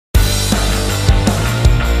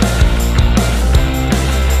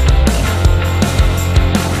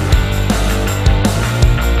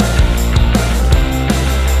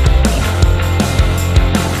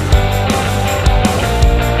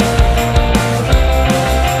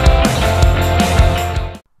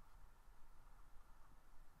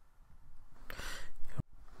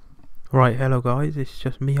Right, hello guys, it's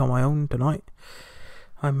just me on my own tonight.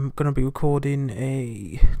 I'm going to be recording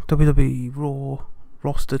a WWE RAW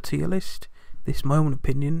roster tier list. This is my own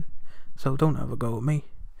opinion, so don't have a go at me.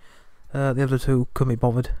 The other two couldn't be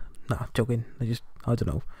bothered. Nah, joking, they just, I don't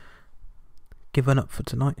know, given up for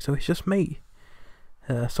tonight, so it's just me.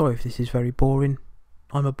 Sorry if this is very boring.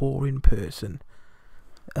 I'm a boring person.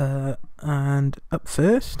 And up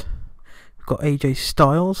first, we've got AJ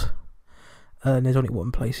Styles. And there's only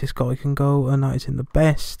one place this guy can go, and that is in the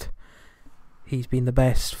best. He's been the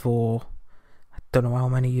best for I don't know how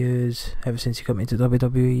many years, ever since he came into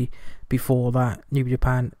WWE. Before that, New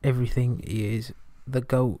Japan, everything. He is the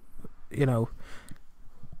GOAT. You know,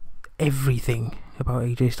 everything about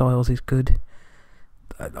AJ Styles is good.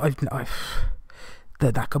 I've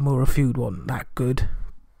the Nakamura feud wasn't that good,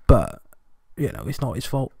 but you know, it's not his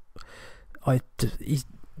fault.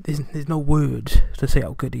 There's no words to say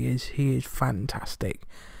how good he is. He is fantastic.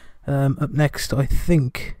 Up next, I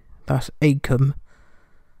think that's Akam.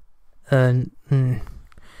 And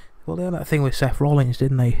well, they had that thing with Seth Rollins,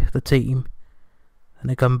 didn't they? The team, and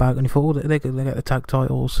they come back and they thought they get the tag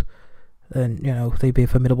titles, and you know they'd be a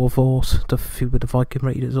formidable force to feud with the Viking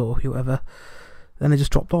Raiders or whoever. Then they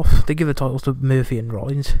just dropped off. They give the titles to Murphy and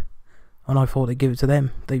Rollins, and I thought they'd give it to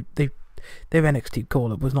them. Their NXT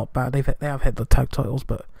call-up was not bad. They have had the tag titles,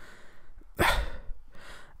 but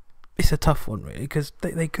it's a tough one really, because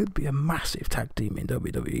they could be a massive tag team in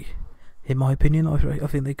WWE. In my opinion, I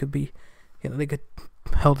think they could be. You know, they could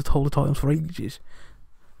hold the titles for ages.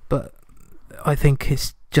 But I think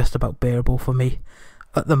it's just about bearable for me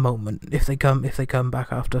at the moment. If they come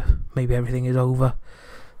back after maybe everything is over,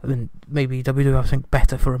 then maybe WWE have something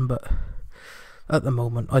better for them. But at the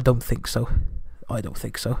moment, I don't think so.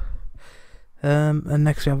 And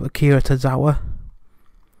next we have Akira Tozawa,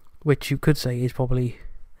 which you could say is probably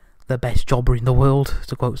the best jobber in the world,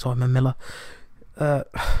 to quote Simon Miller.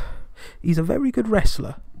 He's a very good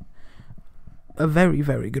wrestler. A very,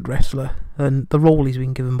 very good wrestler. And the role he's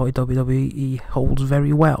been given by WWE, he holds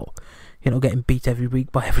very well. You know, getting beat every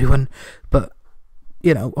week by everyone. But,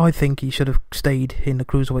 you know, I think he should have stayed in the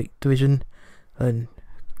Cruiserweight division and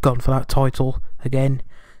gone for that title again.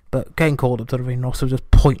 But getting called up to the ring roster was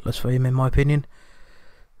just pointless for him, in my opinion.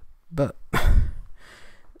 But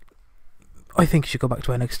I think he should go back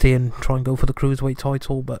to NXT and try and go for the Cruiserweight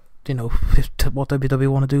title. But, you know, what WWE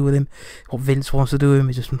want to do with him, what Vince wants to do with him,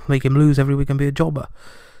 is just make him lose every week and be a jobber.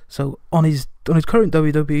 So on his current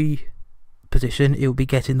WWE position, he'll be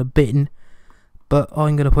getting the bin. But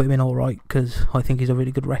I'm going to put him in alright, because I think he's a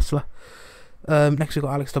really good wrestler. Next we've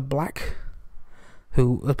got Aleister Black,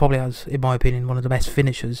 who probably has, in my opinion, one of the best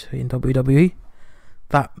finishers in WWE.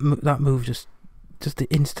 That move, just the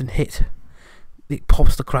instant hit, it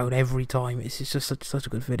pops the crowd every time. It's just such a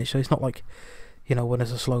good finisher. It's not like, you know, when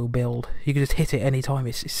there's a slow build. You can just hit it any time.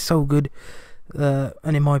 It's so good.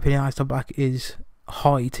 And in my opinion, Aleister Black is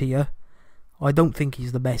high tier. I don't think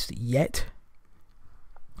he's the best yet.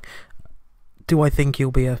 Do I think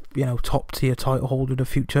he'll be a, you know, top tier title holder in the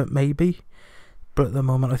future? Maybe. But at the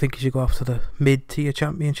moment, I think he should go after the mid-tier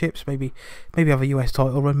championships. Maybe have a US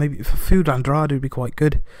title run. Maybe for Feud Andrade would be quite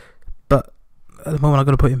good. But at the moment, I'm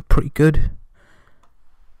going to put him pretty good.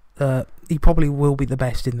 He probably will be the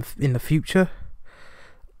best in the future.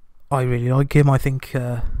 I really like him. I think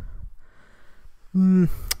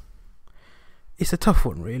it's a tough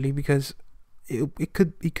one really, because he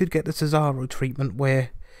could get the Cesaro treatment, where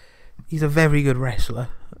he's a very good wrestler.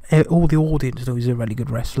 All the audience knows he's a really good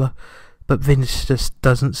wrestler. But Vince just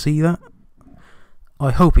doesn't see that.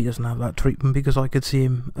 I hope he doesn't have that treatment, because I could see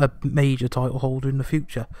him a major title holder in the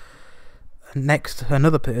future. And next,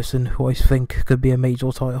 another person who I think could be a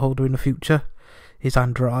major title holder in the future is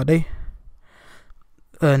Andrade.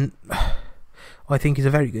 And I think he's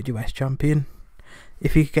a very good US champion.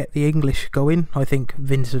 If he could get the English going, I think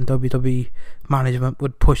Vince and WWE management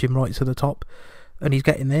would push him right to the top. And he's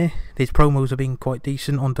getting there. His promos have been quite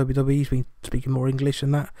decent on WWE. He's been speaking more English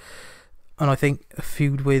than that. And I think a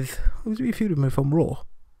feud with... Who's he feuding with on Raw?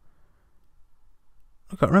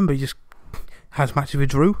 I can't remember. He just has matches with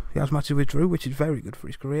Drew. He has matches with Drew, which is very good for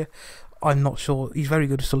his career. I'm not sure... He's very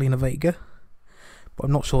good with Selena Vega. But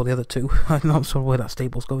I'm not sure the other two. I'm not sure where that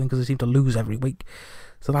stable's going, because they seem to lose every week.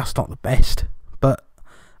 So that's not the best. But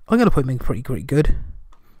I'm going to put him in pretty good.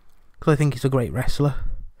 Because I think he's a great wrestler.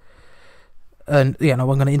 And, you know,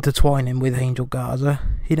 I'm going to intertwine him with Angel Garza.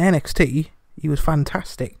 In NXT, he was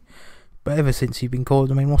fantastic. But ever since he's been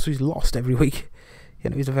called, I mean, he's lost every week.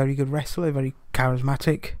 You know, he's a very good wrestler, very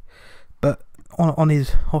charismatic. But on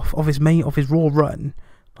his Raw run,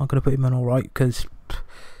 I'm going to put him in alright, because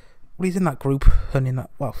well, he's in that group, and in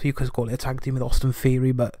that, well, you could call it a tag team with Austin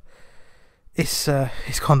Theory, but it's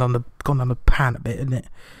gone down the pan a bit, isn't it?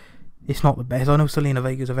 It's not the best. I know Selena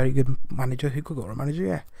Vega's a very good manager. Who could go a manager?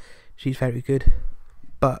 Yeah, she's very good,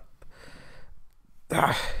 but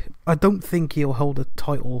I don't think he'll hold a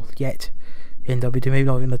title yet in WWE. Maybe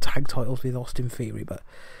not even the tag titles with Austin Theory, but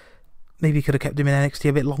maybe he could have kept him in NXT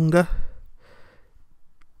a bit longer.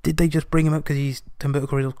 Did they just bring him up because he's Humberto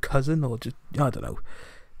Carrillo's cousin, or just, I don't know.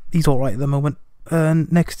 He's alright at the moment.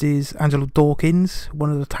 Next is Angelo Dawkins, one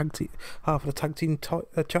of the half of the tag team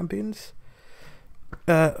champions.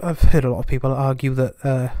 I've heard a lot of people argue that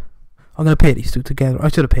I'm going to pair these two together. I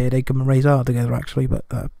should have paired Akam and Razor together actually, but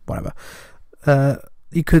whatever.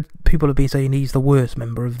 People have been saying he's the worst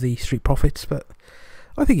member of the Street Profits, but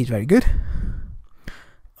I think he's very good.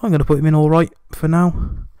 I'm going to put him in alright for now.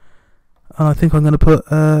 And I think I'm going to put,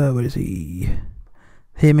 where is he?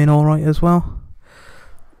 Him in alright as well.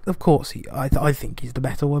 Of course, I think he's the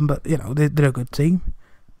better one, but, you know, they're a good team.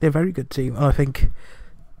 They're a very good team. And I think,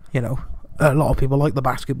 you know, a lot of people like the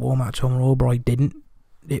basketball match on Raw, but I didn't.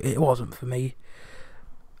 It wasn't for me.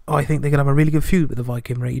 I think they're going to have a really good feud with the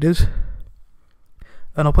Viking Raiders.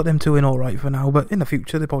 And I'll put them two in alright for now, but in the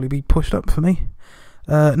future they'll probably be pushed up for me.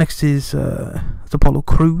 Next is Apollo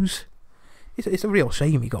Crews. It's a real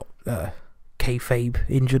shame he got kayfabe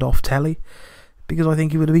injured off telly, because I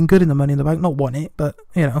think he would have been good in the Money in the Bank. Not won it, but,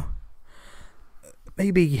 you know,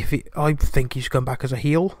 maybe I think he should come back as a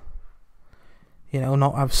heel. You know,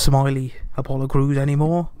 not have smiley Apollo Crews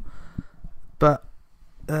anymore. But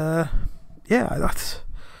yeah,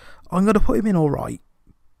 I'm going to put him in alright,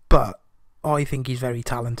 but I think he's very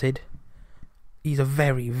talented. He's a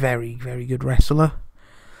very, very, very good wrestler.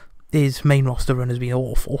 His main roster run has been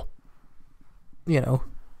awful. You know,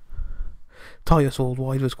 Titus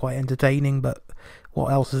Worldwide was quite entertaining, but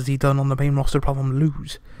what else has he done on the main roster apart from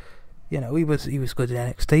lose? You know, he was good in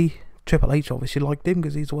NXT. Triple H obviously liked him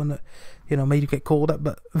because he's the one that, you know, made him get called up,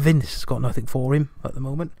 but Vince has got nothing for him at the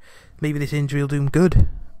moment. Maybe this injury will do him good.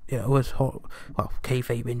 You know,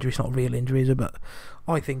 kayfabe injury, it's not a real injury, is it? But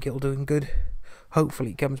I think it'll do him good. Hopefully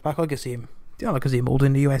he comes back. I can see him, I can see him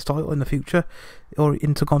holding the US title in the future, or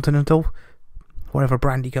Intercontinental, whatever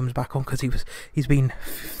brand he comes back on, because he's been,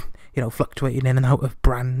 you know, fluctuating in and out of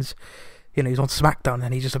brands. You know, he's on SmackDown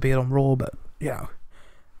and he just appeared on Raw, but, you know,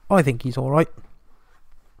 I think he's alright.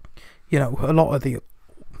 You know, a lot of I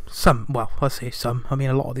mean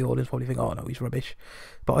a lot of the audience probably think, oh no, he's rubbish,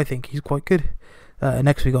 but I think he's quite good.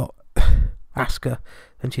 Next we got Asuka,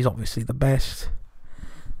 and she's obviously the best.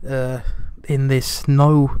 In this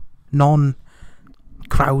non-crowd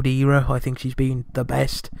era, I think she's been the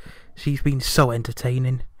best. She's been so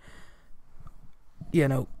entertaining. You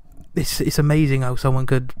know, it's amazing how someone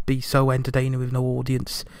could be so entertaining with no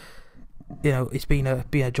audience. You know, it's been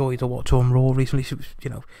a joy to watch on Raw recently. You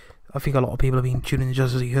know, I think a lot of people have been tuning in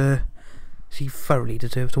just to see her. She thoroughly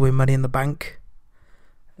deserves to win Money in the Bank.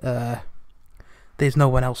 There's no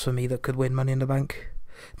one else for me that could win Money in the Bank.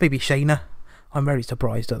 Maybe Shayna. I'm very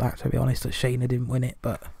surprised at that, to be honest, that Shayna didn't win it,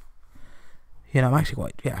 but, you know, I'm actually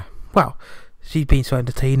quite, yeah. Well, she's been so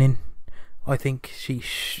entertaining. I think she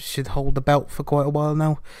should hold the belt for quite a while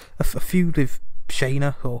now. A feud with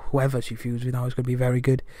Shayna, or whoever she feuds with now, is going to be very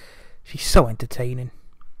good. She's so entertaining.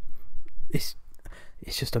 It's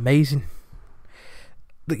just amazing.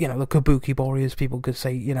 You know, the Kabuki Warriors, people could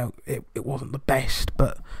say, you know, it wasn't the best,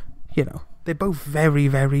 but, you know, they're both very,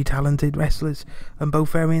 very talented wrestlers and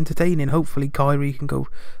both very entertaining. Hopefully Kyrie can go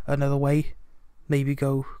another way. Maybe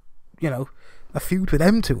go, you know, a feud with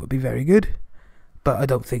them two would be very good. But I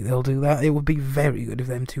don't think they'll do that. It would be very good if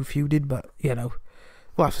them two feuded, but, you know,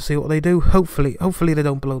 we'll have to see what they do. Hopefully they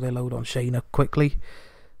don't blow their load on Shayna quickly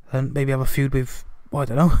and maybe have a feud with, I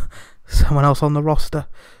don't know, someone else on the roster.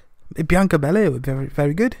 Bianca Belair would be very,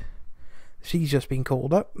 very good. She's just been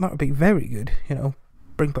called up. That would be very good, you know.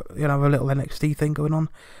 Have a little NXT thing going on.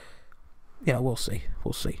 You know, we'll see.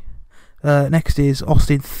 Next is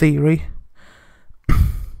Austin Theory.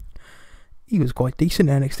 He was quite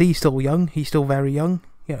decent in NXT. He's still young. He's still very young.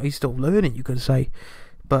 You know, he's still learning, you could say.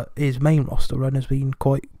 But his main roster run has been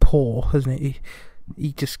quite poor, hasn't it?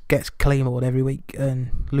 He just gets Claymore every week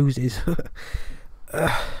and loses.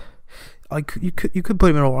 You could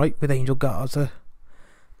put him in alright with Angel Garza,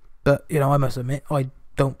 but, you know, I must admit,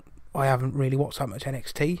 I haven't really watched that much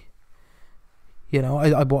NXT. You know,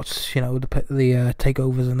 I watched, you know, the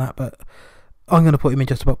takeovers and that, but I'm going to put him in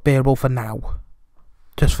just about bearable for now.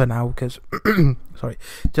 Just for now, because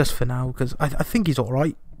I think he's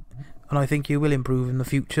alright, and I think he will improve in the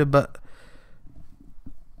future, but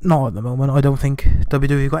not at the moment. I don't think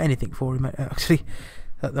WWE got anything for him, actually,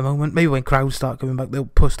 at the moment. Maybe when crowds start coming back, they'll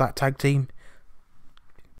push that tag team.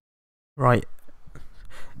 Right.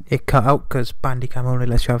 it cut out because Bandicam only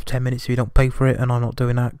lets you have 10 minutes if you don't pay for it, and I'm not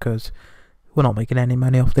doing that because we're not making any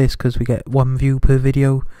money off this because we get 1 view per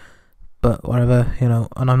video. But whatever, you know,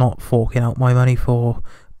 and I'm not forking out my money for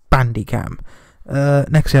Bandicam.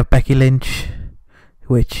 Next we have Becky Lynch,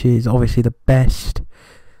 which is obviously the best.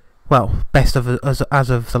 Well, best of as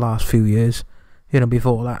of the last few years. You know,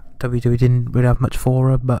 before that, WWE didn't really have much for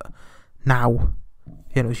her, but now,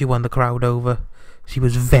 you know, she won the crowd over. She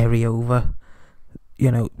was very over.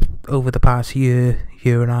 You know, over the past year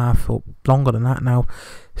and a half, or longer than that now,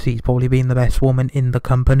 she's probably been the best woman in the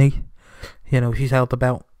company. You know, she's held the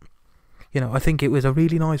belt. You know, I think it was a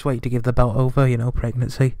really nice way to give the belt over, you know,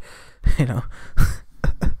 pregnancy. You know.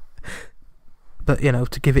 But, you know,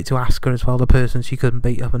 to give it to Asuka as well, the person she couldn't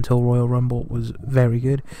beat up until Royal Rumble, was very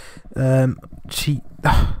good. She,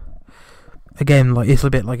 again, like, it's a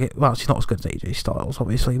bit like it. Well, she's not as good as AJ Styles,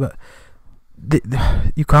 obviously, but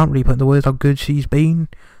you can't really put in the words how good she's been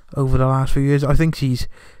over the last few years. I think she's,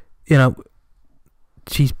 you know,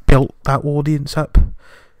 she's built that audience up.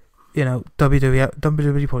 You know, WWE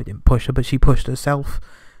probably didn't push her, but she pushed herself,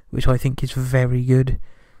 which I think is very good.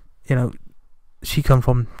 You know, she come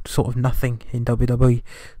from sort of nothing in WWE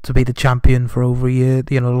to be the champion for over a year,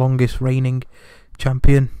 you know, the longest reigning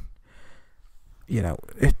champion. You know,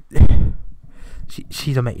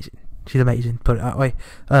 she's amazing. She's amazing, put it that way.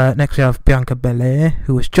 Next we have Bianca Belair,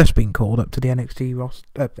 who has just been called up to the NXT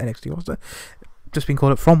roster. Just been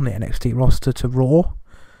called up from the NXT roster to Raw.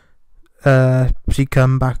 She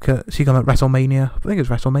come at WrestleMania, I think it was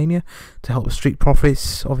WrestleMania, to help the Street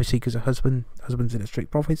Profits, obviously because her husband's in the Street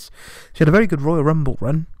Profits. She had a very good Royal Rumble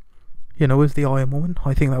run, you know, with the Iron Woman.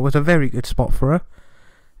 I think that was a very good spot for her.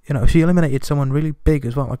 You know, she eliminated someone really big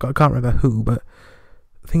as well. Like, I can't remember who, but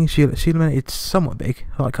I think she eliminated someone big.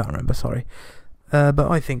 I can't remember, sorry.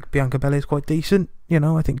 But I think Bianca Belair is quite decent. You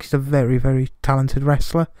know, I think she's a very, very talented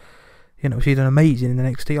wrestler. You know, she's done amazing in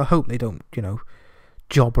NXT. I hope they don't, you know,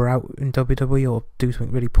 job her out in WWE or do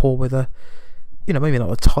something really poor with her. You know, maybe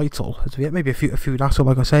not a title as of yet, maybe a feud asshole,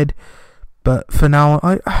 like I said. But for now,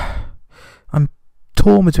 I'm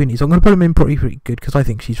torn between these. I'm going to put them in pretty good because I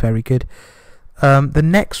think she's very good. The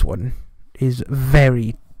next one is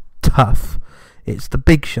very tough. It's the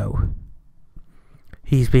Big Show.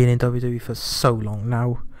 He's been in WWE for so long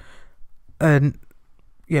now, and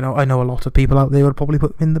you know, I know a lot of people out there would probably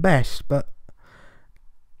put him in the best, but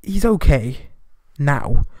he's okay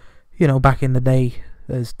now. You know, back in the day,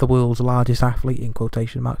 as the world's largest athlete, in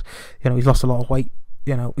quotation marks, you know, he's lost a lot of weight.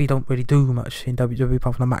 You know, he don't really do much in WWE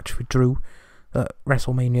apart from a match with Drew at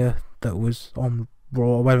WrestleMania that was on Raw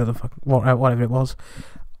or whatever it was.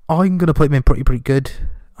 I'm gonna put him in pretty good.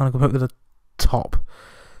 I'm gonna put him at the top.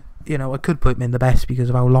 You know, I could put him in the best because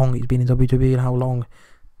of how long he's been in WWE and how long,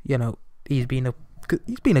 you know, he's been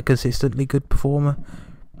a consistently good performer.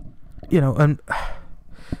 You know, and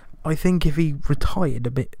I think if he retired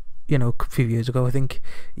a bit, you know, a few years ago, I think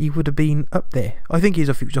he would have been up there. I think he's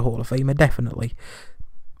a future Hall of Famer, definitely.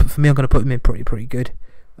 But for me, I'm going to put him in pretty good.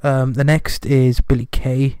 The next is Billy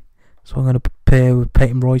Kay, so I'm going to pair with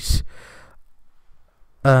Peyton Royce.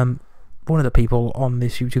 One of the people on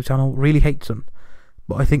this YouTube channel really hates them,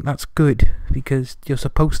 but I think that's good because you're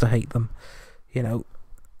supposed to hate them. You know,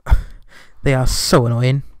 they are so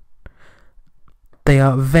annoying. They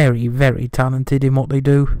are very, very talented in what they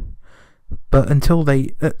do. But until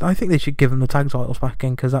they... I think they should give them the tag titles back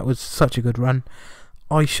again because that was such a good run.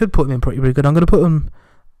 I should put them in pretty good. I'm going to put them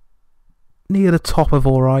near the top of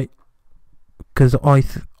alright because I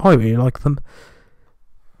really like them.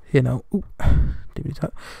 You know... Ooh,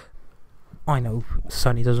 I know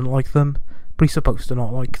Sonny doesn't like them, but he's supposed to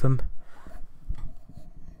not like them.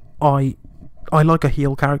 I like a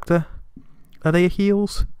heel character. Are they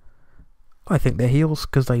heels? I think they're heels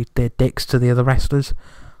because they're dicks to the other wrestlers.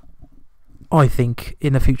 I think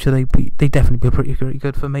in the future they definitely be pretty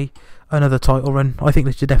good for me. Another title run. I think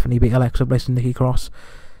they should definitely beat Alexa Bliss and Nikki Cross.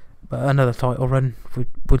 But another title run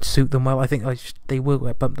would suit them well. I think they will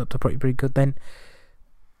get bumped up to pretty good then.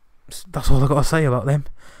 That's all I've got to say about them.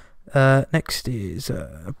 Next is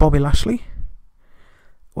Bobby Lashley.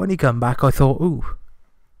 When he come back, I thought, ooh,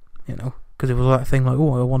 you know, because it was that thing like,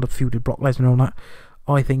 oh, I want to feud with Brock Lesnar and all that.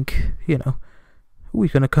 I think, you know,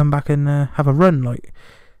 he's going to come back and have a run. Like,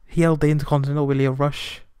 he held the Intercontinental with Leo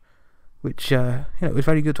Rush, which, you know, it was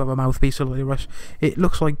very good to have a mouthpiece of Leo Rush. It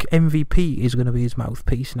looks like MVP is going to be his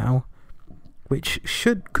mouthpiece now, which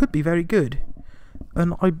could be very good.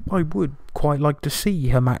 And I would quite like to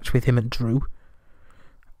see a match with him and Drew.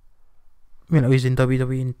 You know, he's in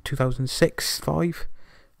WWE in 2006-5,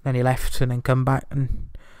 then he left and then come back, and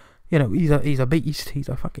you know, he's a beast. He's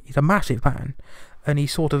a massive man, and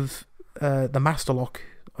he's sort of the master lock.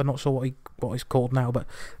 I'm not sure what he's called now, but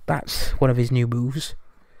that's one of his new moves.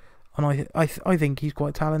 And I think he's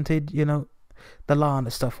quite talented. You know, the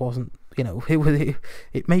Lana stuff wasn't, you know,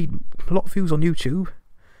 it made a lot of views on YouTube,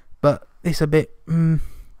 but it's a bit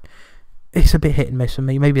hit and miss for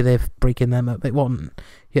me. Maybe they're breaking them up. It wasn't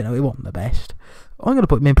the best. I'm gonna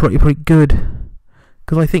put him in pretty good,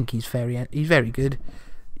 because I think he's very good.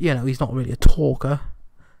 You know, he's not really a talker,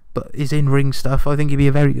 but his in-ring stuff, I think he'd be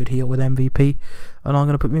a very good heel with MVP, and I'm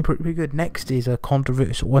gonna put him in pretty good. Next is a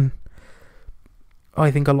controversial one.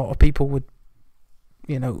 I think a lot of people would,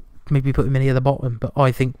 you know, maybe put him in near the bottom, but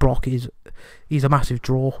I think Brock he's a massive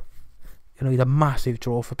draw. You know, he's a massive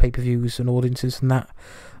draw for pay-per-views and audiences and that.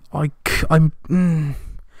 I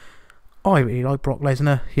really like Brock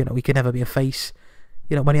Lesnar. You know, he can never be a face.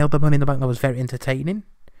 You know, when he held the Money in the Bank, that was very entertaining.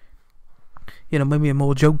 You know, maybe a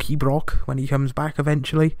more jokey Brock when he comes back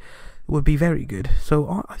eventually would be very good.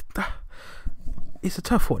 So it's a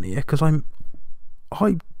tough one here, because I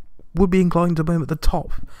would be inclined to put him at the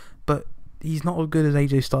top, but he's not as good as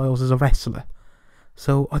AJ Styles as a wrestler.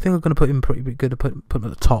 So I think I'm going to put him pretty good to put him at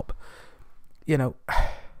the top. You know,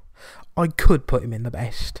 I could put him in the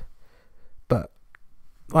best, but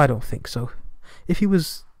I don't think so. If he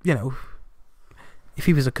was, you know, if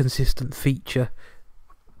he was a consistent feature,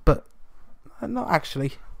 but not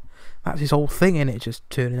actually. That's his whole thing, innit? Just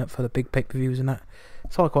turning up for the big pay-per-views and that.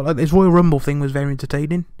 So I quite like his Royal Rumble thing was very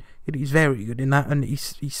entertaining. He's very good in that, and he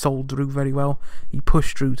sold Drew very well. He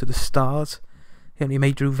pushed Drew to the stars, and he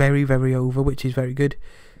made Drew very, very over, which is very good.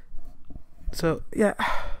 So yeah,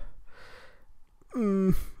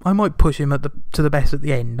 I might push him to the best at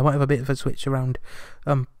the end. I might have a bit of a switch around.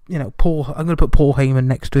 You know, I'm going to put Paul Heyman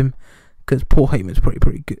next to him, because Paul Heyman's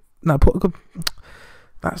pretty good. No,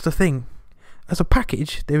 that's the thing. As a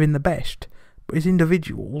package, they're in the best, but as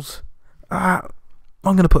individuals, I'm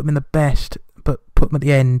going to put them in the best, but put them at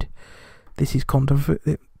the end. This is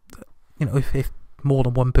controversial. You know, if more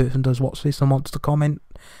than one person does watch this and wants to comment,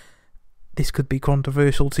 this could be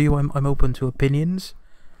controversial to you. I'm open to opinions,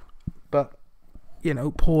 but you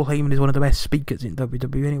know, Paul Heyman is one of the best speakers in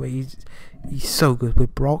WWE. Anyway, he's so good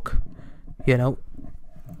with Brock. You know,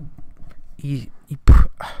 he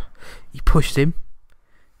pushed him.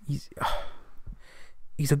 He's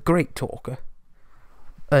a great talker,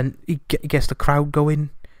 and he gets the crowd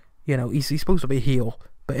going. You know, he's supposed to be a heel,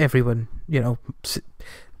 but everyone, you know,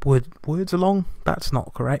 words along. That's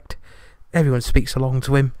not correct. Everyone speaks along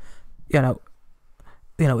to him. You know.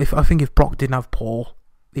 If Brock didn't have Paul,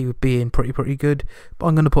 he would be in pretty good. But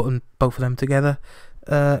I'm going to put both of them together.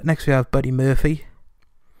 Next we have Buddy Murphy,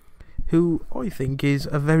 who I think is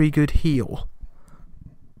a very good heel.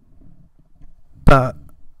 But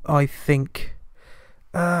I think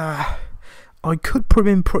I could put him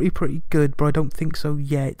in pretty good, but I don't think so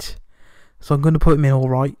yet. So I'm going to put him in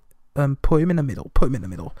alright. Put him in the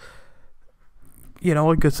middle. You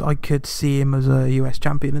know, I could see him as a US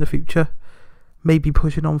champion in the future. Maybe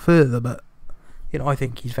pushing on further, but you know, I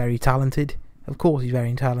think he's very talented. Of course he's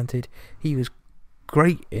very talented. He was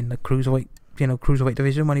great in the cruiserweight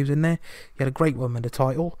division when he was in there. He had a great run with the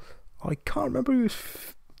title. I can't remember who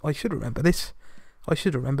I should remember this, but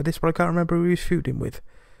I can't remember who he was feuding with.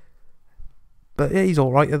 But yeah, he's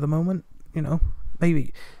alright at the moment. You know,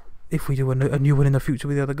 maybe if we do a new one in the future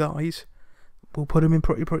with the other guys, we'll put him in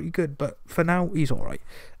pretty good. But for now, he's alright.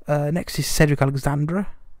 Next is Cedric Alexander.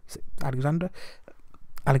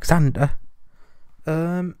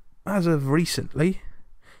 As of recently,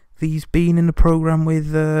 he's been in the program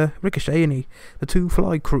with Ricochet and the Two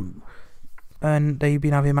Fly Crew, and they've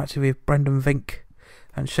been having matches with Brendan Vink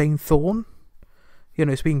and Shane Thorne. You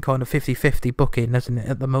know, it's been kind of 50-50 booking, hasn't it,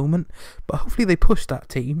 at the moment? But hopefully they push that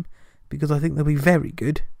team, because I think they'll be very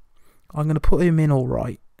good. I'm going to put him in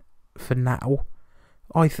alright for now.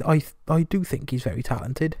 I do think he's very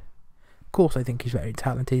talented. Of course I think he's very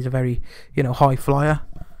talented. He's a very, you know, high flyer.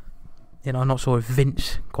 You know, I'm not sure if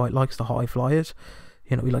Vince quite likes the high flyers.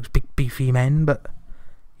 You know, he likes big beefy men, but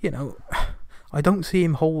you know, I don't see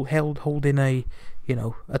him holding a, you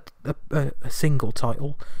know, a single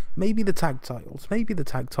title. Maybe the tag titles.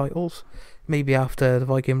 Maybe after the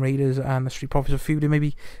Viking Raiders and the Street Profits are feuding,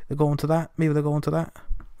 maybe they'll go on to that.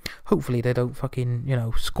 Hopefully they don't fucking, you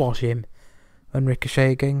know, squash him and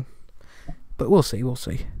Ricochet again. But we'll see.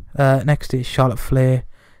 Next is Charlotte Flair,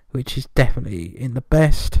 which is definitely in the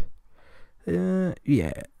best. I'll put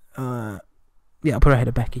her ahead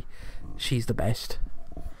of Becky. She's the best.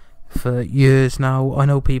 For years now, I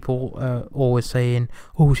know people always saying,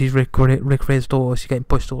 "Oh, she's Ric Flair's daughter. She's getting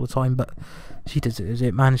pushed all the time," but she deserves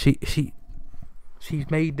it, man. She's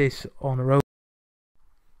made this on her own.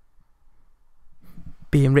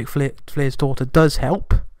 Being Ric Flair's daughter does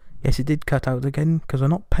help, Yes, it did cut out again because I'm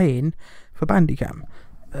not paying for Bandicam.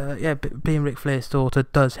 Yeah, being Ric Flair's daughter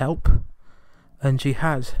does help, and she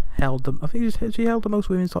has held them. I think she held the most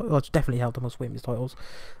women's titles. Well, she definitely held the most women's titles.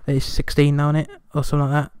 It's 16 now, in it, or something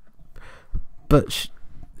like that. But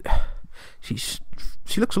she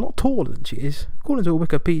looks a lot taller than she is. According to her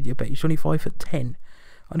Wikipedia page, she's only 5'10".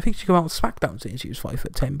 I think she came out on SmackDown saying she was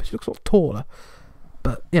 5'10", but she looks a lot taller.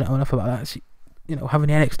 But enough about that. She, having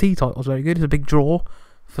the NXT title is very good. It's a big draw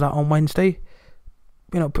for that on Wednesday.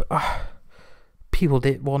 But, people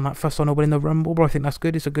did want that first time winning the Rumble, but I think that's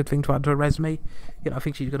good. It's a good thing to add to her resume. I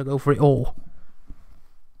think she's going to go for it all.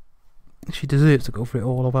 She deserves to go for it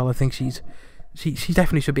all. Well, I think she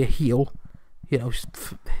definitely should be a heel.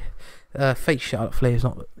 Face Charlotte Flair is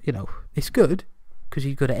not. It's good because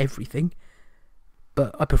she's good at everything.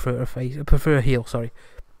 But I prefer a face. I prefer a heel. Sorry,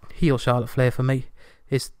 heel Charlotte Flair for me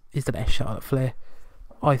is the best Charlotte Flair.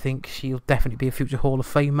 I think she'll definitely be a future Hall of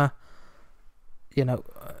Famer.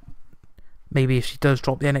 Maybe if she does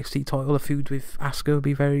drop the NXT title, a feud with Asuka would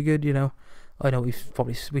be very good. I know we've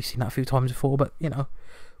seen that a few times before, but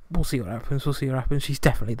we'll see what happens. She's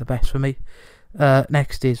definitely the best for me.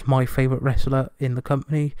 Next is my favourite wrestler in the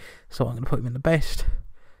company, so I'm going to put him in the best.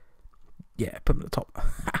 Yeah, put him at the top.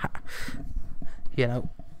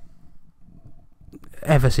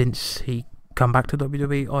 Ever since he come back to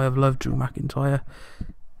WWE, I have loved Drew McIntyre,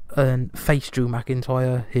 and face Drew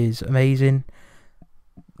McIntyre is amazing.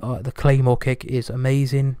 The Claymore kick is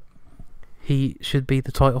amazing. He should be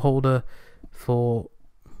the title holder for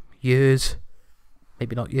years,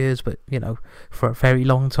 maybe not years, but for a very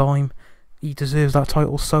long time. He deserves that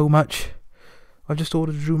title so much. I've just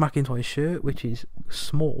ordered a Drew McIntyre shirt, which is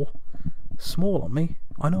small on me.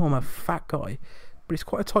 I know I'm a fat guy, but it's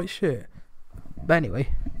quite a tight shirt. But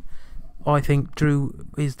anyway, I think Drew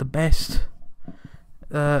is the best.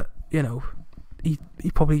 He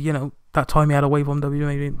probably, that time he had a wave on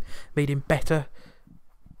WWE made him better.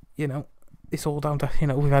 It's all down to,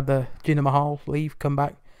 we've had the Jinder Mahal leave, come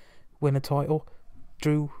back, win a title.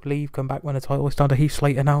 Drew leave, come back, win a title. It's down to Heath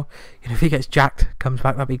Slater now. If he gets jacked, comes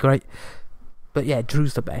back, that'd be great. But yeah,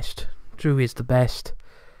 Drew's the best. Drew is the best.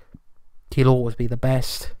 He'll always be the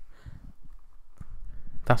best.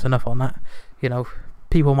 That's enough on that.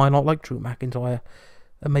 People might not like Drew McIntyre,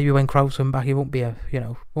 and maybe when crowds come back, it won't be a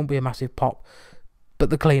massive pop. But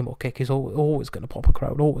the Claymore kick is always going to pop a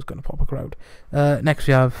crowd. Always going to pop a crowd. Next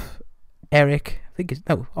we have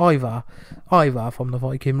Ivar from the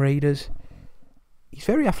Viking Raiders. He's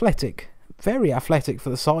very athletic for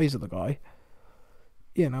the size of the guy.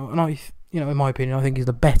 And in my opinion, I think he's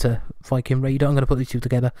the better Viking Raider. I'm going to put these two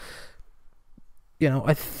together.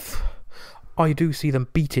 I do see them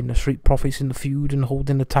beating the Street Profits in the feud and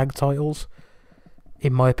holding the tag titles.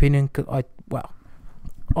 In my opinion, I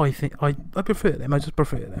prefer them. I just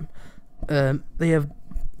prefer them. They have,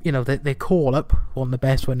 they call up one of the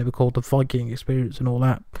best when they were called the Viking Experience and all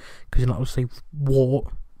that, because obviously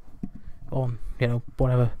war on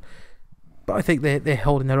whatever. But I think they're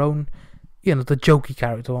holding their own. The jokey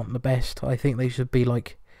character aren't the best. I think they should be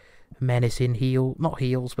like menacing not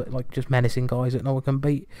heels, but like just menacing guys that no one can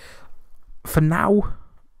beat. For now,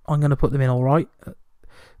 I'm going to put them in alright. A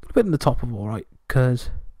bit in the top of alright, because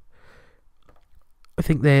I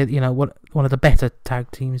think they're, one of the better tag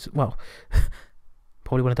teams. Well,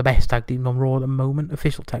 probably one of the best tag teams on Raw at the moment.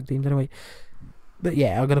 Official tag teams, anyway. But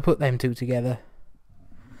yeah, I'm going to put them two together.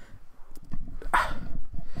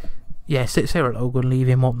 Yeah, Sarah Logan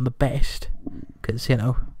leaving wasn't the best. Because,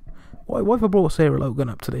 why have I brought Sarah Logan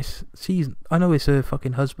up to this season? I know it's her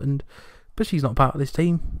fucking husband, but she's not part of this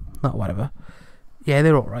team. Not whatever. Yeah,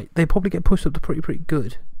 they're alright. They probably get pushed up to pretty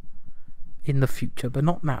good in the future, but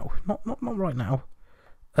not now. Not right now.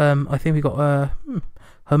 I think we got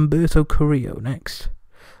Humberto Carrillo next.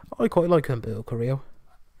 I quite like Humberto Carrillo.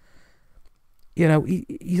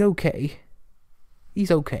 He's okay.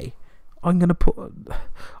 He's okay. I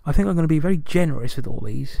think I'm gonna be very generous with all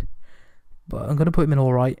these, but I'm gonna put him in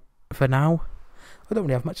alright for now. I don't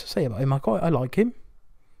really have much to say about him. I like him.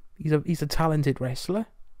 He's a talented wrestler.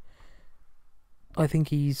 I think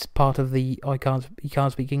he's part of the he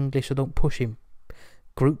can't speak English, so don't push him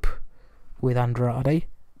group with Andrade.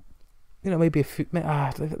 Maybe a few. They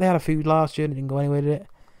had a feud last year and it didn't go anywhere, did it?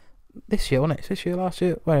 This year, wasn't it? This year, last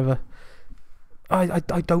year, whatever. I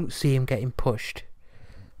don't see him getting pushed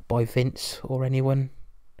by Vince or anyone.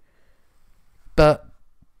 But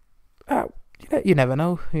you never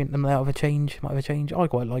know. They might have a change. I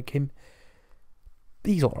quite like him.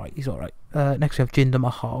 He's alright. Next we have Jinder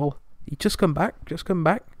Mahal. He just come back.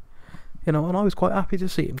 And I was quite happy to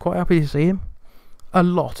see him. A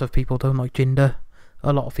lot of people don't like Jinder.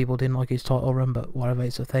 A lot of people didn't like his title run, but whatever,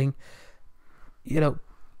 it's a thing. You know,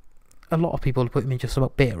 a lot of people put him in just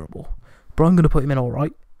about bearable, but I'm going to put him in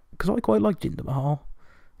alright, because I quite like Jinder Mahal.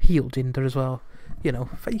 Heel Jinder as well. You know,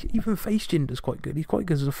 even face Jinder's quite good. He's quite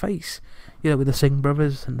good as a face. You know, with the Singh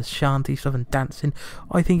brothers and the Shanti stuff and dancing.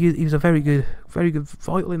 I think he was a very good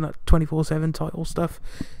vital in that 24/7 title stuff.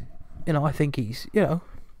 You know, I think he's, you know,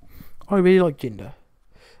 I really like Jinder.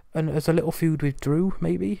 And as a little feud with Drew,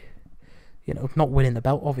 maybe. You know, not winning the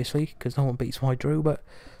belt, obviously, because no one beats my Drew, but,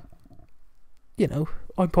 you know,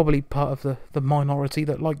 I'm probably part of the minority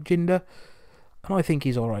that like Jinder, and I think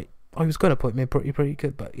he's alright. I was going to put him in pretty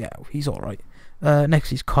good, but yeah, he's alright.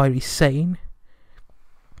 Next is Kairi Sane,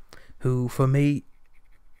 who, for me,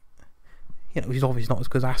 you know, she's obviously not as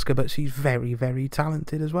good as Asuka, but she's very, very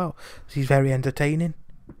talented as well. She's very entertaining.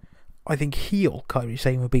 I think heel Kairi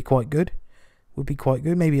Sane would be quite good.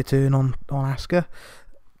 Maybe a turn on Asuka.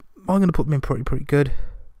 I'm going to put them in pretty good.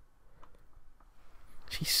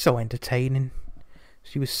 She's so entertaining.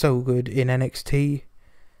 She was so good in NXT.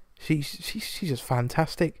 She's just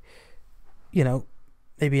fantastic. You know,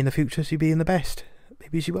 maybe in the future she'll be in the best.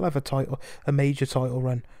 Maybe she will have a major title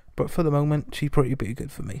run. But for the moment, she's pretty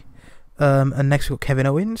good for me. And next we've got Kevin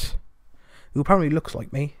Owens, who apparently looks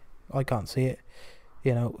like me. I can't see it.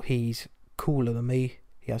 You know, he's cooler than me.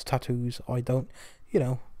 He has tattoos. I don't. You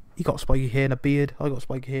know, he got spiky hair and a beard. I got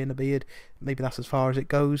spiky hair and a beard. Maybe that's as far as it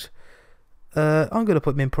goes. I'm going to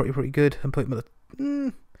put him in pretty good and put him at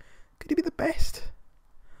the... could he be the best?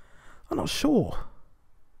 I'm not sure.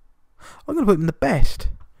 I'm going to put him in the best.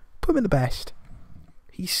 Put him in the best.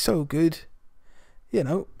 He's so good. You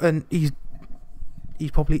know, and he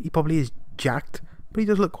probably is jacked, but he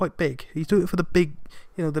does look quite big. He's doing it for the big,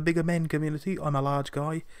 you know, the bigger men community. I'm a large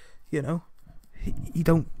guy, you know. He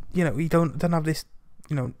don't have this,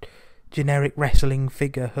 you know, generic wrestling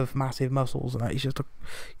figure of massive muscles and that. He's just a,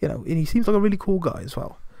 you know, and he seems like a really cool guy as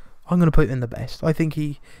well. I'm going to put him in the best. I think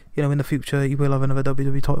he, you know, in the future he will have another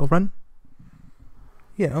WWE title run.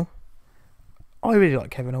 You know, I really like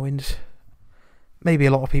Kevin Owens. Maybe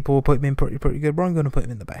a lot of people will put him in pretty good, but I'm going to put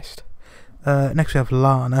him in the best. Next we have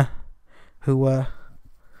Lana, who at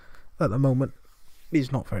the moment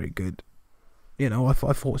is not very good. You know, I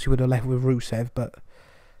thought she would have left with Rusev, but,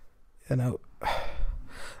 you know,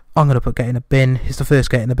 I'm going to put Get in the Bin. It's the first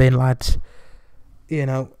Get in the Bin, lads. You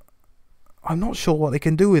know, I'm not sure what they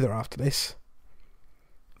can do with her after this.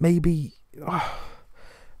 Maybe,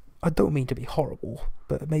 I don't mean to be horrible,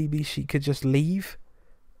 but maybe she could just leave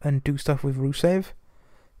and do stuff with Rusev,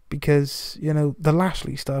 because, you know, the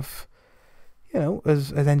Lashley stuff, you know,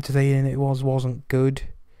 as entertaining it wasn't good.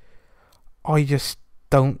 I just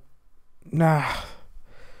don't,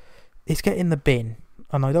 it's Get in the Bin,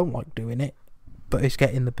 and I don't like doing it, but it's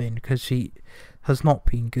Get in the Bin, because she has not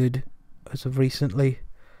been good as of recently,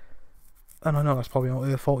 and I know that's probably not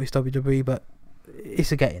her fault, it's WWE, but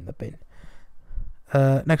it's a Get in the Bin.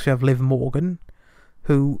 Next we have Liv Morgan,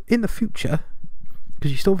 who in the future,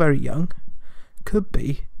 because she's still very young, could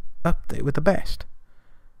be up there with the best.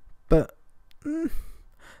 But I'm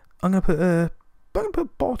gonna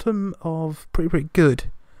put bottom of pretty good,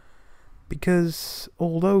 because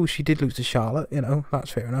although she did lose to Charlotte, you know, that's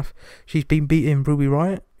fair enough. She's been beating Ruby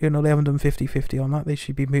Riott. You know, they haven't done 50-50 on that. They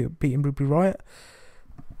should be beating Ruby Riott.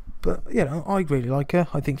 But, you know, I really like her.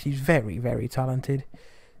 I think she's very, very talented.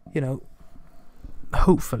 You know,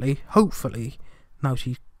 hopefully, now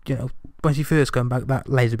she's, you know, when she first came back, that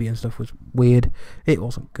lesbian stuff was weird. It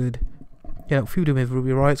wasn't good. You know, feuding with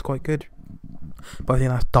Ruby Riott's quite good, but I think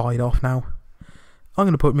that's died off now. I'm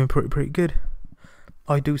going to put him in pretty good.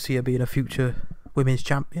 I do see her being a future women's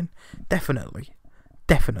champion. Definitely.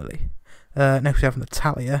 Next we have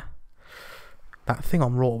Natalya. That thing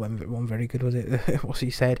on Raw went very good, was it? What she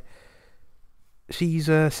said. She's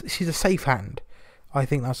a safe hand. I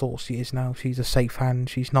think that's all she is now. She's a safe hand.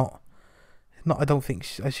 She's not. I don't think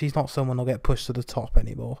she's not someone who'll get pushed to the top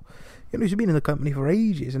anymore. You know, she's been in the company for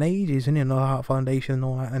ages and ages, and, you know, the Heart Foundation and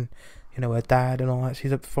all that, and, you know, her dad and all that.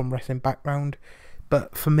 She's from wrestling background,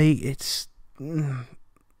 but for me, it's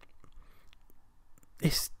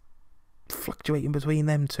fluctuating between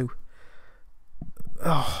them two.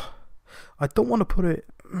 Oh, I don't want to put it.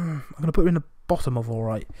 I'm going to put her in the bottom of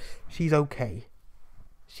alright. She's okay.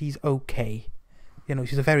 You know,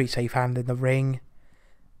 she's a very safe hand in the ring.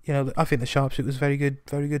 You know, I think the sharpshooter was very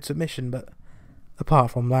good submission, but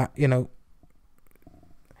apart from that, you know,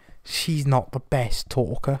 she's not the best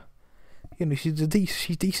talker. You know, she's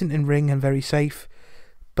decent in ring and very safe,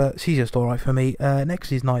 but she's just alright for me.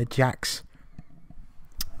 Next is Nia Jax.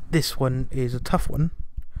 This one is a tough one,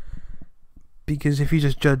 because if you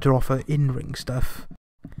just judge her off her in-ring stuff,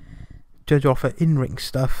 judge off her in-ring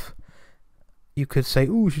stuff, you could say,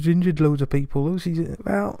 oh, she's injured loads of people. Oh,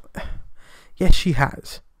 well, yes, she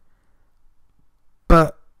has.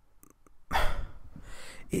 But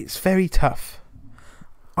it's very tough.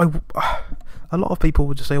 A lot of people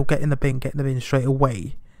would just say, oh, get in the bin straight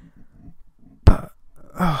away. But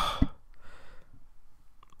I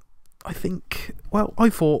think, well, I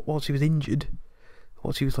thought while she was injured,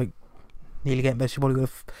 while she was like nearly getting better, she probably would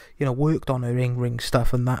have, worked on her in-ring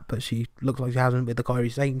stuff and that, but she looks like she hasn't with the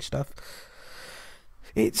Kairi Sane stuff.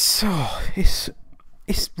 It's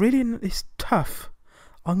really tough.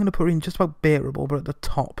 I'm going to put her in just about bearable, but at the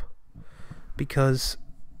top, because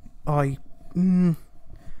I don't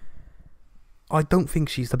think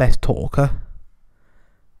she's the best talker.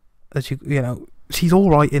 As she's all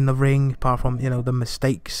right in the ring, apart from the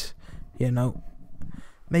mistakes.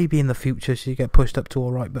 Maybe in the future she'll get pushed up to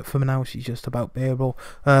all right, but for now she's just about bearable.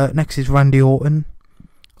 Next is Randy Orton.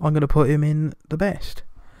 I'm going to put him in the best.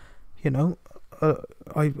 I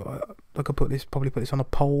could probably put this on a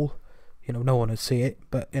poll. No one would see it,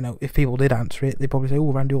 but if people did answer it, they'd probably say,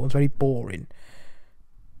 "Oh, Randy Orton's very boring."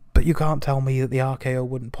 But you can't tell me that the RKO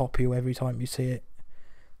wouldn't pop you every time you see it.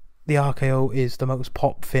 The RKO is the most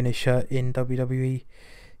pop finisher in WWE.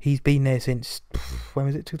 He's been there since, when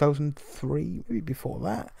was it, 2003? Maybe before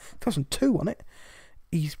that. 2002, wasn't it?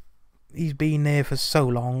 He's been there for so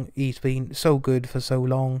long. He's been so good for so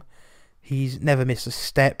long. He's never missed a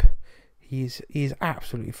step. He's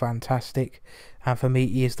absolutely fantastic. And for me,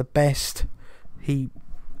 he is the best. He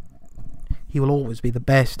will always be the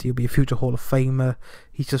best. He'll be a future Hall of Famer.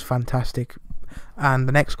 He's just fantastic. And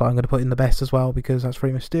the next guy I'm going to put in the best as well, because that's Rey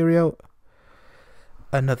Mysterio.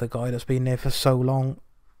 Another guy that's been there for so long,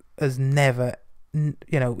 has never,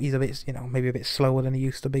 he's a bit, maybe a bit slower than he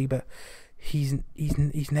used to be, but he's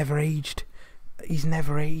never aged. He's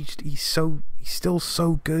never aged. He's still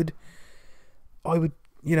so good. I would,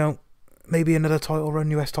 maybe another title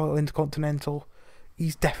run, US title, Intercontinental.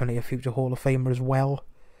 He's definitely a future Hall of Famer as well.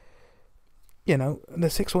 And the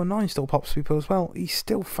 619 still pops people as well. He's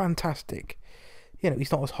still fantastic.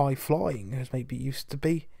 He's not as high flying as maybe he used to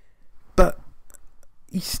be, but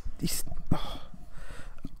he's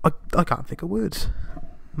I can't think of words.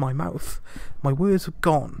 My words are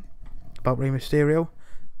gone about Rey Mysterio.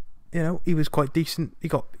 He was quite decent. He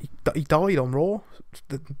died on Raw.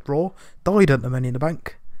 Died at the Money in the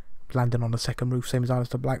Bank, landing on the second roof, same as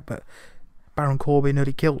Aleister Black. But Baron Corbin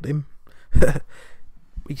nearly killed him.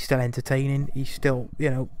 He's still entertaining. He's still,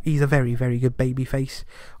 he's a very, very good babyface.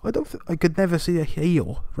 I could never see a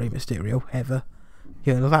heel Rey Mysterio ever.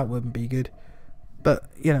 That wouldn't be good. But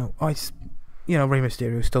Rey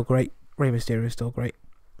Mysterio is still great. Rey Mysterio is still great.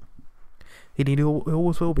 He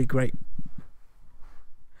always will be great.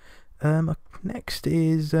 Next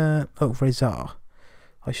is Rezar.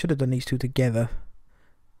 I should have done these two together.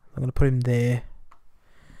 I'm gonna put him there.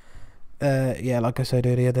 Like I said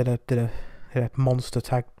earlier, did a monster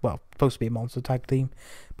tag. Well, supposed to be a monster tag team,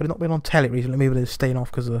 but it's not been on telly recently. Maybe they're staying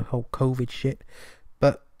off because of the whole COVID shit.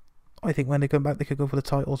 But I think when they come back, they could go for the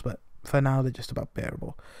titles. But for now, they're just about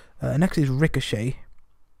bearable. Next is Ricochet,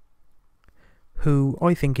 who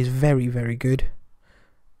I think is very, very good.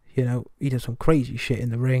 He does some crazy shit in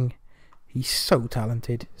the ring. He's so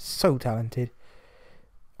talented, so talented.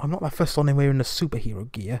 I'm not that fussed on him wearing the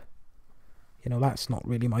superhero gear. That's not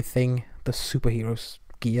really my thing. The superhero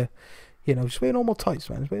gear. Just wear normal tights,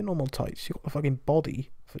 man. Just wear normal tights. You got a fucking body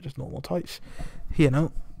for just normal tights.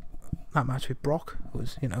 That match with Brock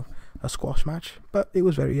was, a squash match, but it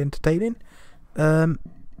was very entertaining. He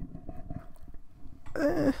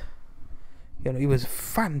was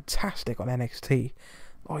fantastic on NXT.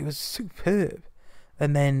 Oh, he was superb.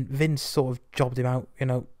 And then Vince sort of jobbed him out,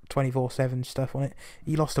 24/7 stuff on it.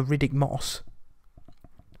 He lost to Riddick Moss,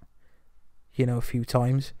 a few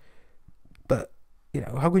times. But,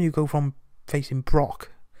 how can you go from facing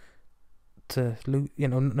Brock to,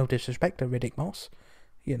 no disrespect to Riddick Moss,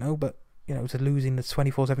 but, to losing the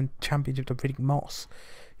 24/7 championship to Riddick Moss,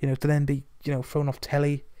 to then be, thrown off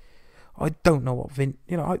telly. I don't know what Vince,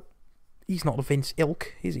 he's not the Vince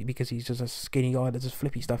ilk, is he? Because he's just a skinny guy that does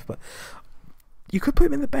flippy stuff, but you could put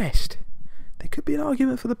him in the best. There could be an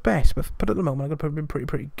argument for the best, but at the moment I'm going to put him in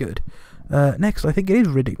pretty good. Next, I think it is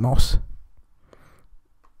Riddick Moss.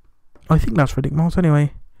 I think that's Riddick Moss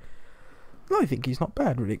anyway. I think he's not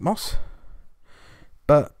bad, Riddick Moss.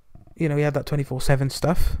 But, he had that 24/7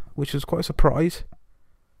 stuff, which was quite a surprise.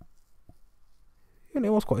 It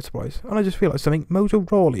was quite a surprise. And I just feel like something. Mojo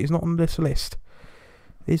Rawley is not on this list.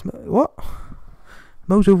 What?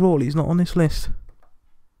 Mojo Rawley is not on this list.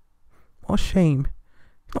 What a shame.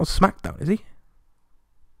 He's not on SmackDown, is he?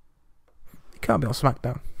 He can't be on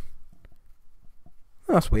SmackDown.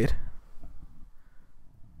 Oh, that's weird.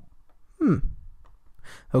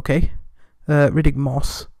 Okay. Riddick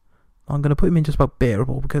Moss. I'm going to put him in just about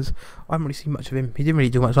bearable because I haven't really seen much of him. He didn't really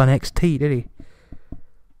do much on NXT, did he?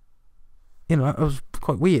 You know, that was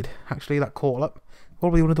quite weird, actually, that call-up.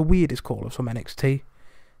 Probably one of the weirdest call-ups from NXT.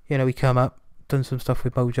 You know, he come up, done some stuff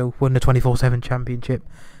with Mojo, won the 24/7 championship,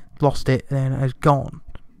 lost it, and then has gone.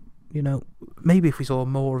 You know, maybe if we saw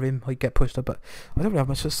more of him, he'd get pushed up, but I don't really have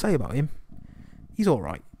much to say about him. He's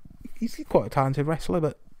alright. He's quite a talented wrestler,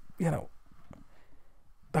 but, you know,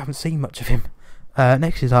 I haven't seen much of him.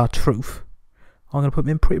 Next is R-Truth. I'm going to put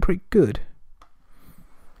him in pretty good.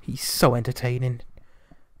 He's so entertaining.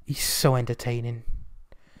 He's so entertaining.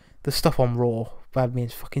 The stuff on Raw had me in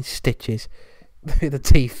fucking stitches. The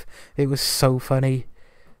teeth. It was so funny.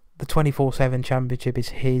 The 24/7 championship is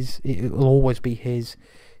his. It will always be his.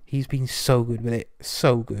 He's been so good with it.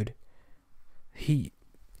 So good. He,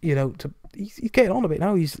 you know, he's getting on a bit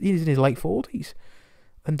now. He's in his late 40s.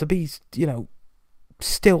 And to be, you know,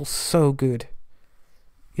 still so good.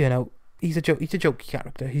 You know, he's a jokey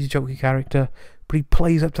character. He's a jokey character. But he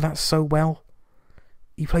plays up to that so well.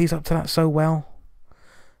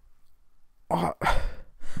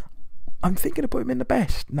 I'm thinking of putting him in the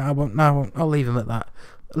best. No, I won't. I'll leave him at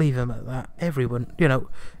that. Everyone, you know,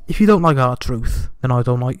 if you don't like R-Truth, then I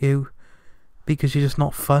don't like you. Because you're just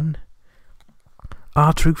not fun.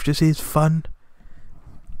 R-Truth just is fun.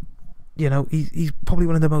 You know, he's probably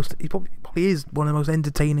one of the most... He probably is one of the most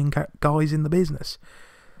entertaining guys in the business.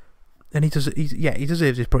 And he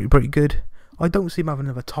deserves it pretty good. I don't see him having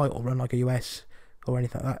another title run like a US or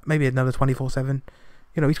anything like that. Maybe another 24/7.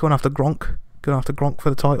 You know, he's going after Gronk. For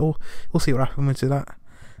the title. We'll see what happens with that.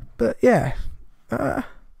 But yeah,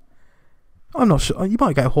 I'm not sure. You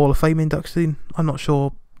might get a Hall of Fame induction. I'm not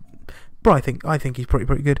sure, but I think he's pretty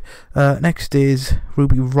good. Next is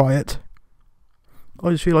Ruby Riott.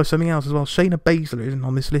 I just realised something else as well. Shayna Baszler isn't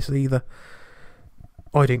on this list either.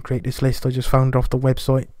 I didn't create this list. I just found it off the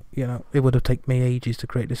website. You know, it would have taken me ages to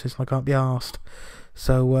create this list, and I can't be arsed.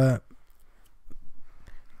 So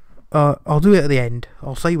I'll do it at the end.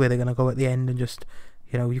 I'll say where they're going to go at the end, and just,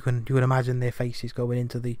 you know, you can imagine their faces going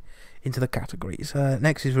into the categories.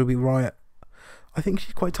 Next is Ruby Riott. I think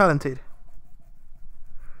she's quite talented.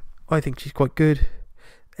 I think she's quite good.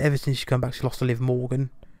 Ever since she come back, she lost to Liv Morgan.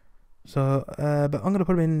 So, but I'm gonna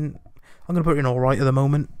put her in. I'm gonna put her in all right at the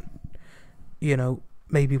moment. You know,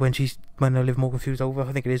 maybe when the Liv Morgan feud's over.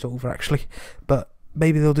 I think it is over actually, but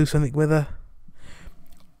maybe they'll do something with her.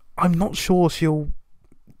 I'm not sure she'll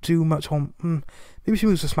do much on. Maybe she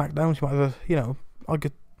moves to SmackDown. She might have a, you know, I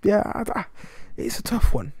could. Yeah, it's a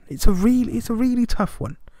tough one. It's a really tough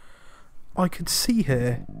one. I could see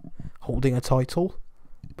her holding a title,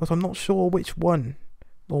 but I'm not sure which one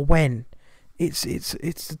or when. It's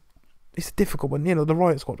a difficult one. You know, the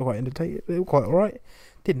Riot Squad were quite entertaining. They were quite alright.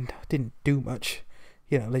 Didn't do much.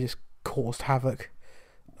 You know, they just caused havoc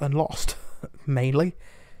and lost mainly.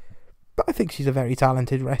 But I think she's a very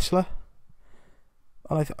talented wrestler.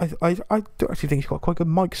 And I do actually think she's got quite good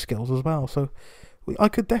mic skills as well. So I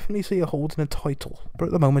could definitely see her holding a title. But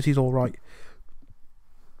at the moment, she's all right.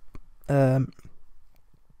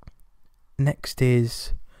 Next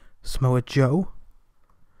is Samoa Joe.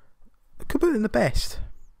 Could put him in the best.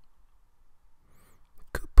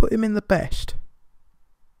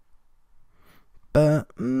 But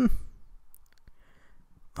I'm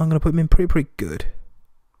going to put him in pretty good.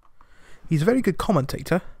 He's a very good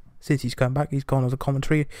commentator. Since he's come back, he's gone as a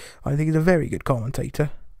commentary. I think he's a very good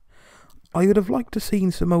commentator. I would have liked to have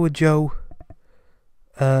seen Samoa Joe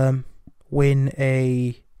win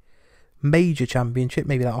a major championship.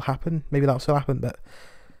 Maybe that'll happen. Maybe that'll still happen, but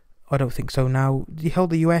I don't think so now. He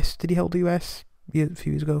held the US. Did he hold the US a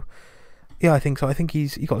few years ago? Yeah, I think so. I think he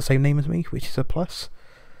got the same name as me, which is a plus.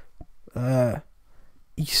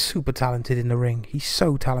 He's super talented in the ring. He's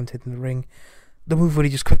so talented in the ring. The move where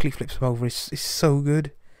he just quickly flips him over is so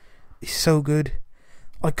good. It's so good.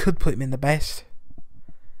 I could put him in the best.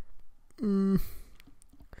 No,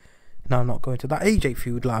 I'm not going to. That AJ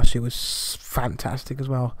feud last year was fantastic as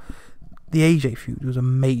well. The AJ feud was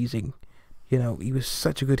amazing. You know, he was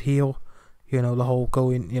such a good heel. You know, the whole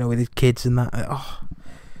going, you know, with his kids and that. Oh,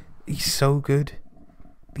 he's so good.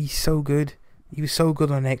 He's so good. He was so good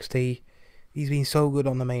on NXT. He's been so good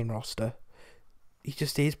on the main roster. He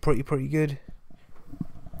just is pretty good.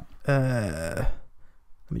 Let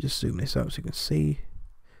me just zoom this out so you can see.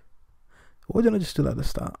 Why don't I just do that at the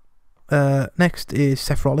start? Next is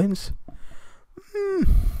Seth Rollins.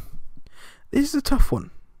 This is a tough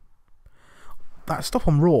one. That stuff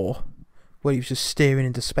on Raw, where he was just staring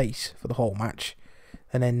into space for the whole match,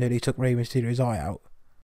 and then nearly took Rey Mysterio's eye out.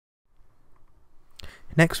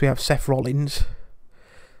 Next we have Seth Rollins.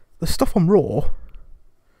 The stuff on Raw,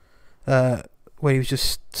 where he was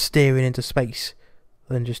just staring into space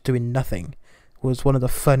and just doing nothing, was one of the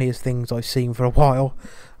funniest things I've seen for a while.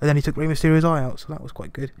 And then he took Rey Mysterio's eye out, so that was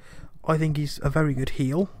quite good. I think he's a very good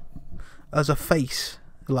heel. As a face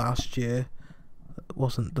last year,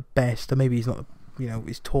 wasn't the best, and maybe he's not,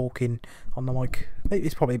 he's talking on the mic. Maybe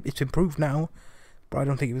it's improved now, but I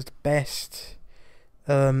don't think it was the best.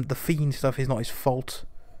 The Fiend stuff is not his fault,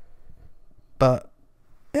 but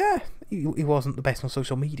yeah, he wasn't the best on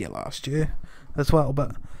social media last year as well.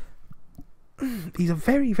 But he's a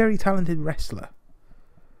very, very talented wrestler,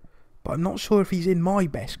 but I'm not sure if he's in my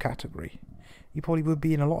best category. He probably would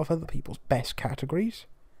be in a lot of other people's best categories,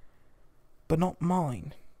 but not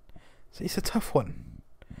mine. So it's a tough one,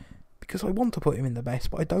 because I want to put him in the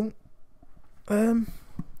best, but I don't. I'm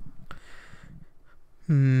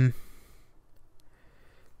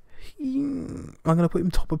gonna put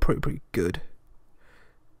him top of pretty good.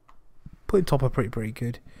 Put him top of pretty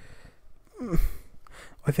good.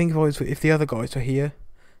 I think if the other guys were here,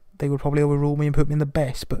 they would probably overrule me and put me in the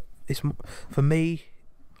best. But for me,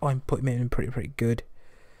 I'm putting him in pretty good.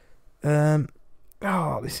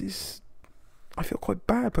 This is. I feel quite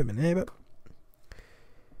bad putting him in here, but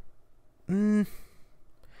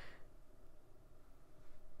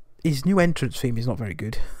his new entrance theme is not very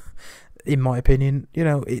good, in my opinion.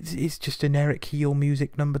 It's just generic heel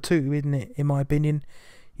music number 2, isn't it? In my opinion,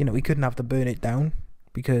 he couldn't have to burn it down,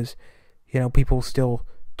 because people still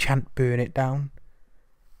chant burn it down.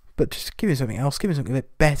 But just give him something else. Give him something a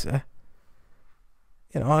bit better.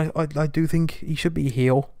 I do think he should be a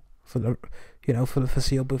heel for the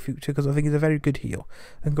foreseeable future, because I think he's a very good heel.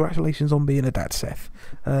 And congratulations on being a dad, Seth.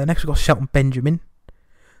 Next we've got Shelton Benjamin,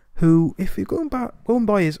 who, if you're going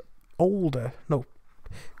by his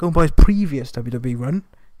previous WWE run,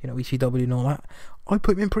 ECW and all that, I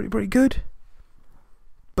put him in pretty good.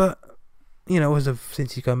 But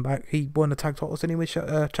since he's come back, he won the tag titles anyway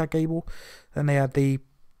with Chad Gable, and they had the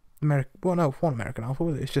one American Alpha.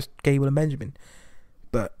 It's just Gable and Benjamin.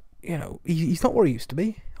 But he's not where he used to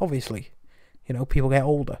be. Obviously, people get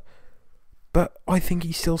older, but I think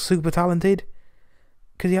he's still super talented,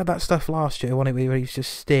 because he had that stuff last year, where he was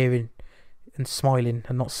just staring and smiling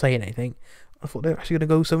and not saying anything. I thought they were actually going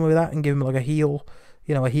to go somewhere with that and give him like a heel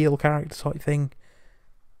character type thing.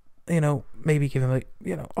 Maybe give him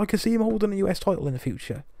I could see him holding a US title in the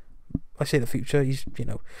future. I say the future, he's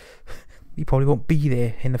he probably won't be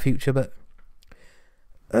there in the future, but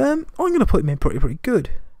I'm going to put him in pretty good,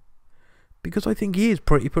 because I think he is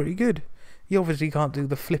pretty good. He obviously can't do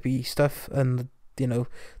the flippy stuff and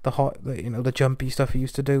the jumpy stuff he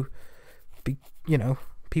used to do.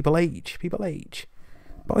 People age.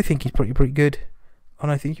 But I think he's pretty good,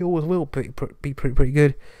 and I think he always will be pretty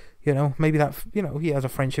good. Maybe that he has a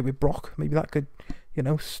friendship with Brock. Maybe that could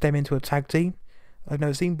stem into a tag team. I've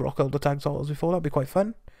never seen Brock hold the tag titles before. That'd be quite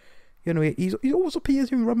fun. He always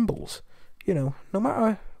appears in Rumbles. No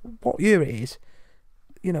matter what year it is.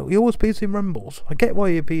 He always appears in Rumbles. I get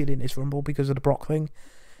why he appeared in this Rumble, because of the Brock thing.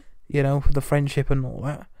 The friendship and all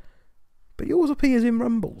that. But he always appears in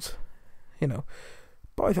Rumbles.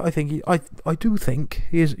 But I think I do think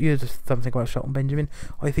here's something about Shelton Benjamin.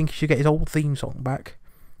 I think he should get his old theme song back,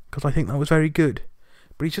 because I think that was very good.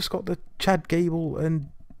 But he's just got the Chad Gable and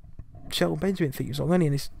Shelton Benjamin theme song, and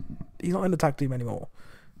he's not in the tag team anymore.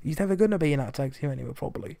 He's never gonna be in that tag team anymore,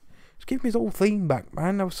 probably. Just give him his old theme back,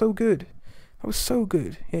 man. That was so good.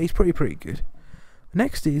 Yeah, he's pretty good.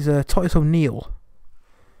 Next is Titus O'Neil.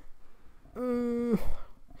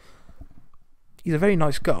 He's a very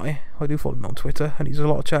nice guy. I do follow him on Twitter, and he does a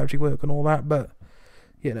lot of charity work and all that. But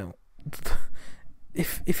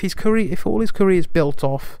if all his career is built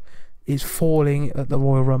off is falling at the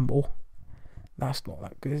Royal Rumble, that's not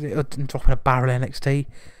that good, is it? And dropping a barrel NXT.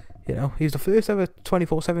 He's the first ever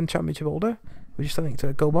 24/7 championship holder, which is something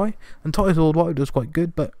to go by. And Titus O'Neil does quite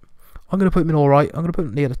good, but I'm going to put him in alright. I'm going to put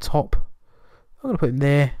him near the top. I'm going to put him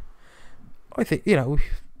there. I think, he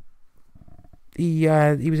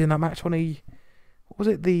was in that match when he... Was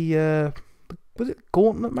it the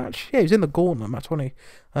Gauntlet match? Yeah, he was in the Gauntlet match, wasn't he?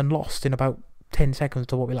 And lost in about 10 seconds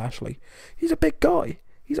to Bobby Lashley. He's a big guy.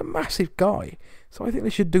 He's a massive guy. So I think they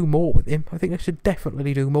should do more with him. I think they should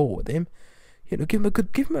definitely do more with him. Give him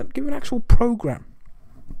an actual program.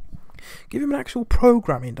 Give him an actual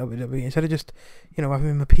program in WWE, instead of just, having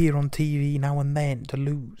him appear on TV now and then to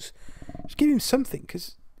lose. Just give him something,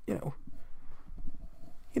 because,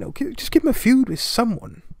 just give him a feud with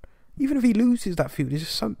someone. Even if he loses that feud,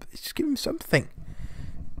 just give him something.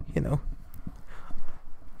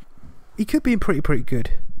 He could be pretty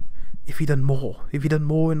good. if he done more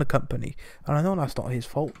in the company. And I know that's not his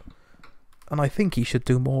fault, and I think he should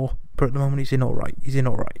do more, but at the moment he's in alright.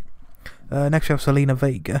 Next we have Selena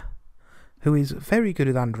Vega, who is very good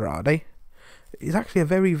with Andrade. He's actually a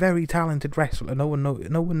very, very talented wrestler. No one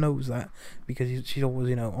knows that, because she's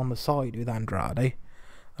always, on the side with Andrade.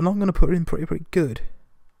 And I'm going to put her in pretty good,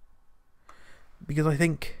 because I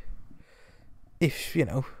think if,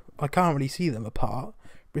 I can't really see them apart,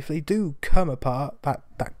 but if they do come apart, that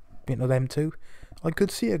them two, I could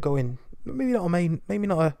see her going, maybe not a main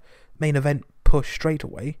event push straight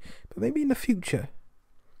away, but maybe in the future.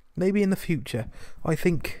 I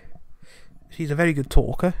think she's a very good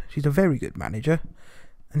talker, she's a very good manager,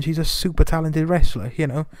 and she's a super talented wrestler.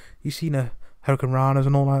 You've seen her Hurricane Ranas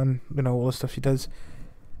and all that, and all the stuff she does.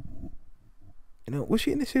 Was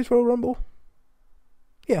she in this year's Royal Rumble?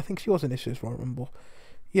 Yeah, I think she was in this year's Royal Rumble.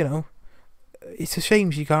 It's a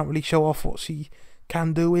shame she can't really show off what she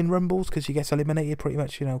can do in Rumbles, because she gets eliminated pretty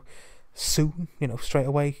much, soon, straight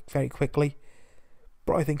away, very quickly.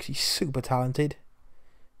 But I think she's super talented.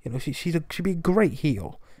 She'd be a great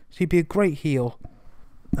heel.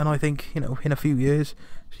 And I think, in a few years,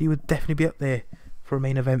 she would definitely be up there for a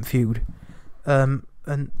main event feud. And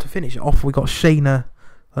to finish it off, we got Shayna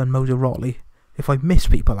and Mojo Rawley. If I miss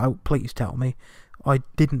people out, please tell me. I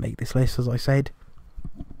didn't make this list, as I said.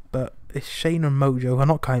 But it's Shayna and Mojo. I'm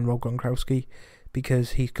not counting Rob Gronkowski,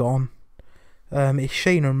 because he's gone. It's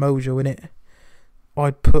Shayna and Mojo in it.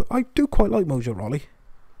 I do quite like Mojo Rawley.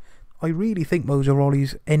 I really think Mojo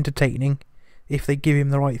Rawley's entertaining if they give him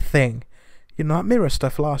the right thing. That mirror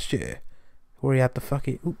stuff last year, where he had the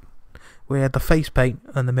face paint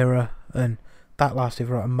and the mirror, and that lasted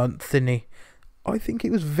for about a month, didn't he? I think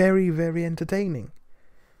it was very, very entertaining.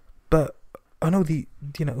 But I know he's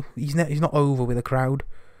not over with the crowd,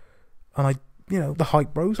 and the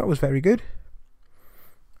Hype Bros, that was very good.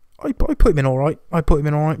 I put him in alright.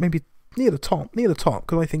 Maybe near the top,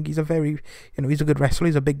 because I think he's a very, he's a good wrestler.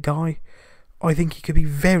 He's a big guy. I think he could be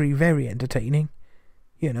very, very entertaining.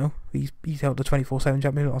 He's held the 24/7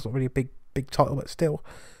 champion. That's not really a big title, but still,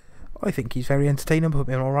 I think he's very entertaining. Put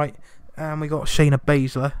him in alright. And we got Shayna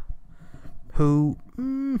Baszler, who,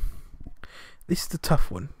 this is the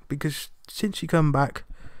tough one, because since she got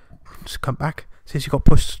sent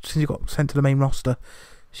to the main roster,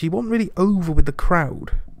 she wasn't really over with the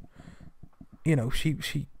crowd.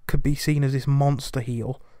 She could be seen as this monster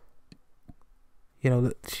heel.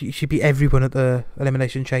 That she beat everyone at the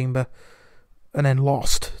Elimination Chamber, and then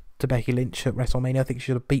lost to Becky Lynch at WrestleMania. I think she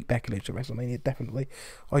should have beat Becky Lynch at WrestleMania, definitely.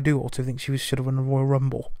 I do also think she should have won the Royal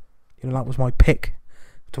Rumble. That was my pick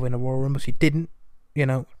to win a Royal Rumble. She didn't.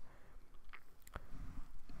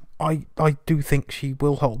 I do think she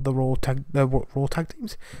will hold the Raw tag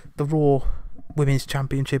teams, the Raw Women's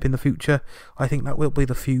Championship in the future. I think that will be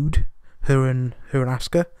the feud, her and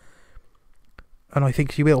Asuka, and I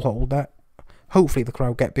think she will hold that. Hopefully the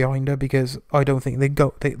crowd get behind her, because I don't think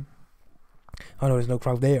I know there's no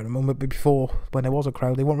crowd there at the moment, but before, when there was a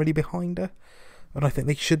crowd, they weren't really behind her, and I think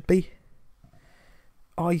they should be.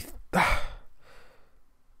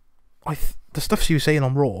 The stuff she was saying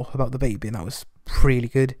on Raw about the baby, and that was really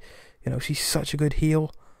good. She's such a good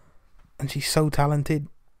heel, and she's so talented.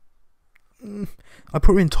 I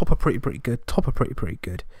put her in top of pretty good.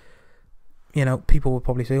 People would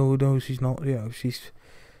probably say, "Oh no, she's not."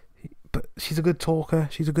 But she's a good talker.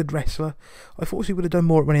 She's a good wrestler. I thought she would have done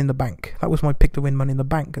more at Money in the Bank. That was my pick to win Money in the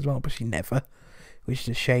Bank as well, but she never, which is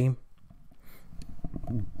a shame.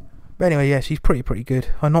 But anyway, yeah, she's pretty good.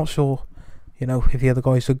 I'm not sure, if the other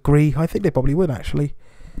guys agree. I think they probably would, actually.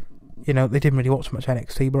 They didn't really watch much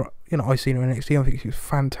NXT, but I've seen her in NXT. I think she was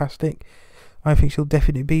fantastic. I think she'll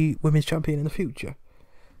definitely be women's champion in the future.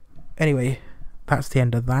 Anyway, that's the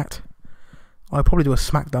end of that. I'll probably do a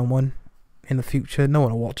SmackDown one in the future. No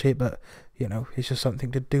one will watch it, but it's just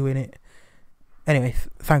something to do in it. Anyway,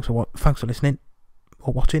 thanks for listening,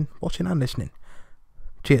 or watching and listening.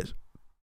 Cheers.